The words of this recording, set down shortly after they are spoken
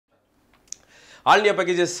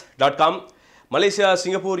allindiapackages.com Malaysia,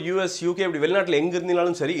 Singapore, US, UK இப்படி வெளிநாட்டில் எங்கே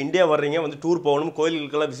இருந்தீங்கனாலும் சரி இந்தியா வர்றீங்க வந்து டூர் போகணும்,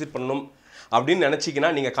 கோயில்களுக்கெல்லாம் விசிட் பண்ணணும் அப்படின்னு நினச்சிக்கினா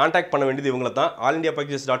நீங்கள் காண்டாக்ட் பண்ண வேண்டியது இவங்களை தான்.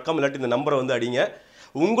 allindiapackages.com இல்லாட்டி இந்த நம்பரை வந்து அடிங்க.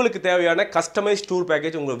 உங்களுக்கு தேவையான கஸ்டமைஸ் டூர்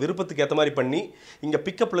பேக்கேஜ் உங்கள் விருப்பத்துக்கு ஏற்ற மாதிரி பண்ணி இங்கே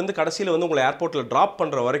பிக்கப்லேருந்து கடைசியில் வந்து உங்களை ஏர்போர்ட்டில் ட்ராப்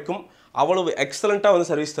பண்ணுற வரைக்கும் அவ்வளவு எக்ஸலண்ட்டாக வந்து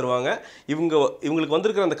சர்வீஸ் தருவாங்க. இவங்களுக்கு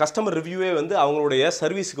வந்திருக்கிற அந்த கஸ்டமர் ரிவ்யூவே வந்து அவங்களுடைய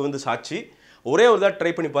சர்வீஸுக்கு வந்து சாட்சி. ஒரே ஒரு தான்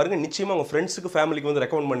ட்ரை பண்ணி பாருங்கள், நிச்சயமாக உங்கள் ஃப்ரெண்ட்ஸுக்கு ஃபேமிலிக்கு வந்து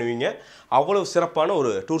ரெக்கமெண்ட் பண்ணுவீங்க. அவ்வளோ சிறப்பான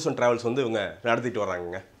ஒரு டூர்ஸ் அண்ட் ட்ராவல்ஸ் வந்து இவங்க நடத்திட்டு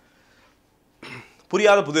வர்றாங்க.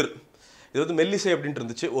 புரியாத புதிர் இது வந்து மெல்லிசை அப்படின்ட்டு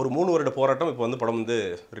இருந்துச்சு. ஒரு 3 வருட போராட்டம் இப்போ வந்து படம் வந்து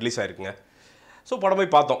ரிலீஸ் ஆகிருக்குங்க. ஸோ படம்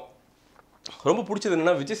போய் பார்த்தோம். ரொம்ப பிடிச்சது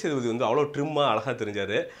என்னென்னா விஜய் சேதுபதி வந்து அவ்வளோ ட்ரிம்மாக அழகாக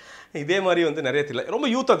தெரிஞ்சார். இதே மாதிரி வந்து நிறைய தெரியல, ரொம்ப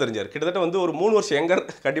யூத்தாக தெரிஞ்சார். கிட்டத்தட்ட வந்து ஒரு 3 வருஷம் யங்கர்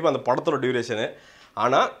கண்டிப்பாக அந்த படத்தோட டியூரேஷனு.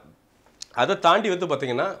 ஆனால் அதை தாண்டி வந்து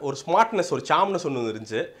பார்த்திங்கன்னா ஒரு ஸ்மார்ட்னஸ், ஒரு சாம்னஸ் ஒன்று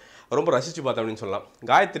இருந்துச்சு. ரொம்ப ரசித்து பார்த்தேன் அப்படின்னு சொல்லலாம்.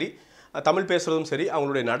 காயத்ரி தமிழ் பேசுகிறதும் சரி,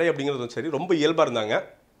 அவங்களுடைய நடை அப்படிங்கிறதும் சரி ரொம்ப இயல்பாக இருந்தாங்க.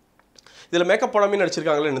 இதில் மேக்கப் போடாமே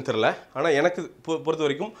நடிச்சிருக்காங்களே எனக்கு தெரியல. ஆனால் எனக்கு பொறுத்த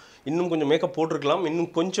வரைக்கும் இன்னும் கொஞ்சம் மேக்கப் போட்டிருக்கலாம், இன்னும்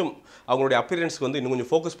கொஞ்சம் அவங்களுடைய அப்பியரன்ஸ்க்கு வந்து இன்னும் கொஞ்சம்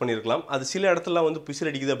ஃபோக்கஸ் பண்ணியிருக்கலாம். அது சில இடத்துலலாம் வந்து பிசில்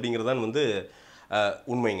அடிக்குது அப்படிங்கிறதான் வந்து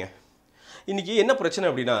உண்மைங்க. இன்றைக்கி என்ன பிரச்சனை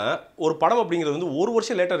அப்படின்னா, ஒரு படம் அப்படிங்கிறது வந்து 1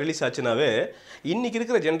 வருஷம் லேட்டாக ரிலீஸ் ஆச்சுனாவே இன்றைக்கி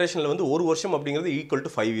இருக்கிற ஜென்ரேஷனில் வந்து 1 வருஷம் அப்படிங்கிறது ஈக்குவல்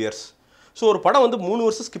டு 5 இயர்ஸ். ஸோ ஒரு படம் வந்து 3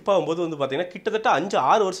 வருஷம் ஸ்கிப் ஆகும்போது வந்து பார்த்திங்கன்னா கிட்டத்தட்ட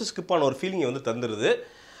 5-6 வருஷம் ஸ்கிப் ஆன ஒரு ஃபீலிங்கை வந்து தந்துடுது.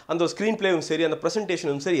 அந்த ஸ்க்ரீன் பிளேவும் சரி, அந்த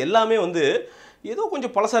ப்ரெசன்டேஷனும் சரி, எல்லாமே வந்து ஏதோ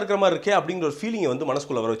கொஞ்சம் பழசாக இருக்கிற மாதிரி இருக்கே அப்படிங்கிற ஒரு ஃபீலிங்கை வந்து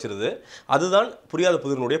மனசுக்குள்ளே வர வச்சிருது. அதுதான் புரியாத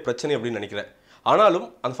புதிரினுடைய பிரச்சனை அப்படின்னு நினைக்கிறேன். ஆனாலும்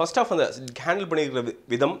அந்த ஃபர்ஸ்ட் ஆஃப் அந்த ஹேண்டில் பண்ணியிருக்கிற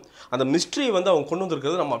விதம், அந்த மிஸ்ட்ரியை வந்து அவங்க கொண்டு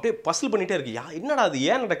வந்திருக்கிறது நம்ம அப்படியே பசில் பண்ணிகிட்டே இருக்கு. என்னடா அது,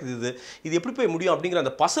 ஏன் நடக்குது, இது எப்படி போய் முடியும் அப்படிங்கிற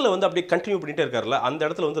அந்த பசிலை வந்து அப்படியே கண்டினியூ பண்ணிகிட்டே இருக்காருல்ல. அந்த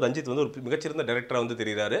இடத்துல வந்து ரஞ்சித் வந்து ஒரு மிகச்சிறந்த டைரக்டராக வந்து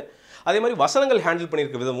தெரிகிறாரு. அதே மாதிரி வசனங்கள் ஹேண்டில்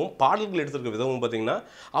பண்ணியிருக்க விதமும் பாடல்கள் எடுத்திருக்க விதமும் பார்த்திங்கன்னா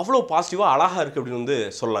அவ்வளோ பாசிட்டிவாக அழகாக இருக்குது அப்படின்னு வந்து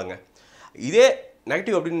சொல்லலாங்க. இதே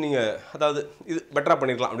நெகட்டிவ் அப்படின்னு நீங்கள், அதாவது இது பெட்டராக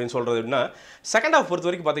பண்ணியிருக்கலாம் அப்படின்னு சொல்கிறது அப்படின்னா, செகண்ட் ஹாஃப் பொறுத்த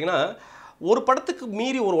வரைக்கும் பார்த்தீங்கன்னா ஒரு படத்துக்கு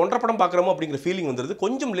மீறி ஒரு 1.5 படம் பார்க்குறோமோ அப்படிங்கிற ஃபீலிங் வந்துடுது.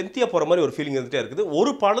 கொஞ்சம் லென்த்தியாக போகிற மாதிரி ஒரு ஃபீலிங் வந்துகிட்டே இருக்குது.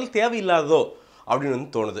 ஒரு பாடல் தேவையில்லாததோ அப்படின்னு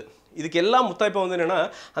வந்து தோணுது. இதுக்கு எல்லாம் முத்தாய்ப்பாக வந்து என்னென்னா,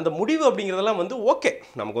 அந்த முடிவு அப்படிங்கிறதெல்லாம் வந்து ஓகே,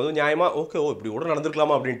 நமக்கு வந்து நியாயமாக ஓகே, இப்படி கூட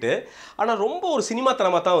நடந்துருக்கலாமா அப்படின்ட்டு. ஆனால் ரொம்ப ஒரு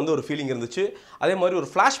சினிமாத்தனமாக தான் வந்து ஒரு ஃபீலிங் இருந்துச்சு. அதே மாதிரி ஒரு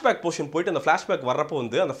ஃப்ளாஷ்பேக் போர்ஷன் போயிட்டு அந்த ஃப்ளாஷ்பேக் வர்றப்போ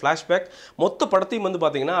வந்து அந்த ஃப்ளாஷ்பேக் மொத்த படத்தையும் வந்து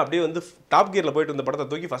பார்த்திங்கன்னா அப்படியே வந்து டாப் கியரில் போயிட்டு இந்த படத்தை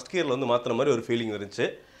தூக்கி ஃபஸ்ட் கியரில் வந்து மாற்றுற மாதிரி ஒரு ஃபீலிங் இருந்துச்சு.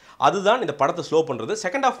 அதுதான் இந்த படத்தை ஸ்லோ பண்ணுறது.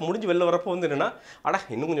 செகண்ட் ஹாஃப் முடிஞ்சு வெளில வரப்போ வந்து என்னென்னா,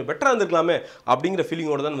 இன்னும் கொஞ்சம் பெட்டராக இருந்திருக்கலாமே அப்படிங்கிற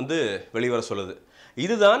ஃபீலிங்கோடு தான் வந்து வெளிவர சொல்லுது.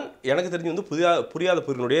 இதுதான் எனக்கு தெரிஞ்சு வந்து புரியாத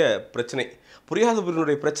புதிரினுடைய பிரச்சனை. புரியாத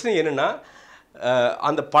புதிரினுடைய பிரச்சனை என்னென்னா,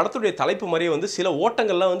 அந்த படத்துடைய தலைப்பு மாதிரியே வந்து சில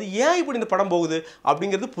ஓட்டங்கள்லாம் வந்து ஏன் இப்படி இந்த படம் போகுது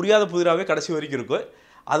அப்படிங்கிறது புரியாத புதிராகவே கடைசி வரைக்கும் இருக்கும்.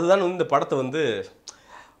 அதுதான் வந்து இந்த படத்தை வந்து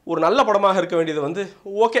ஒரு நல்ல படமாக இருக்க வேண்டியது வந்து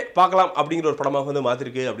ஓகே பார்க்கலாம் அப்படிங்கிற ஒரு படமாக வந்து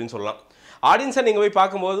மாற்றிருக்கு அப்படின்னு சொல்லலாம். ஆடியன்ஸை நீங்கள் போய்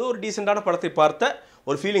பார்க்கும்போது ஒரு டீசெண்டான படத்தை பார்த்த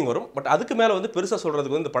ஒரு ஃபீலிங் வரும். பட் அதுக்கு மேலே வந்து பெருசாக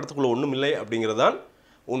சொல்கிறதுக்கு வந்து இந்த படத்துக்குள்ளே ஒன்றும் இல்லை அப்படிங்கிறது தான்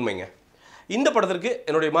உண்மைங்க. இந்த படத்திற்கு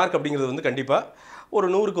என்னுடைய மார்க் அப்படிங்கிறது வந்து கண்டிப்பாக ஒரு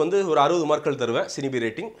 100க்கு வந்து ஒரு 60 மார்க்கள் தருவேன். சினிபி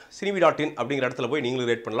ரேட்டிங் cinebi.in அப்படிங்கிற இடத்துல போய் நீங்களும்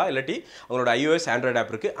ரேட் பண்ணலாம். இல்லாட்டி அவங்களோட iOS ஆண்ட்ராய்டு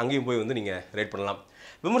ஆப் இருக்குது, அங்கேயும் போய் வந்து நீங்கள் ரேட் பண்ணலாம்.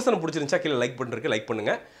 விமர்சனம் பிடிச்சிருந்துச்சா கீழே லைக் பண்ணுறதுக்கு லைக்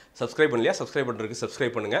பண்ணுங்கள். சப்ஸ்கிரைப் பண்ணலையா சப்ஸ்கிரைப் பண்ணுறதுக்கு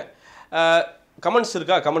சப்ஸ்கிரைப் பண்ணுங்கள். கமெண்ட்ஸ்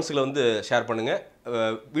இருக்கா, கமெண்ட்ஸில் வந்து ஷேர் பண்ணுங்கள்.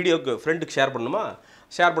 வீடியோக்கு ஃப்ரெண்டுக்கு ஷேர் பண்ணணுமா,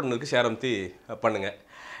 ஷேர் பண்ணுறதுக்கு ஷேர் அமுத்தி பண்ணுங்கள்.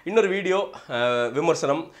 இன்னொரு வீடியோ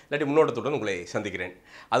விமர்சனம் இல்லாட்டி முன்னோட்டத்துடன் உங்களை சந்திக்கிறேன்.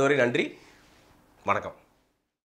 அதுவரை நன்றி, வணக்கம்.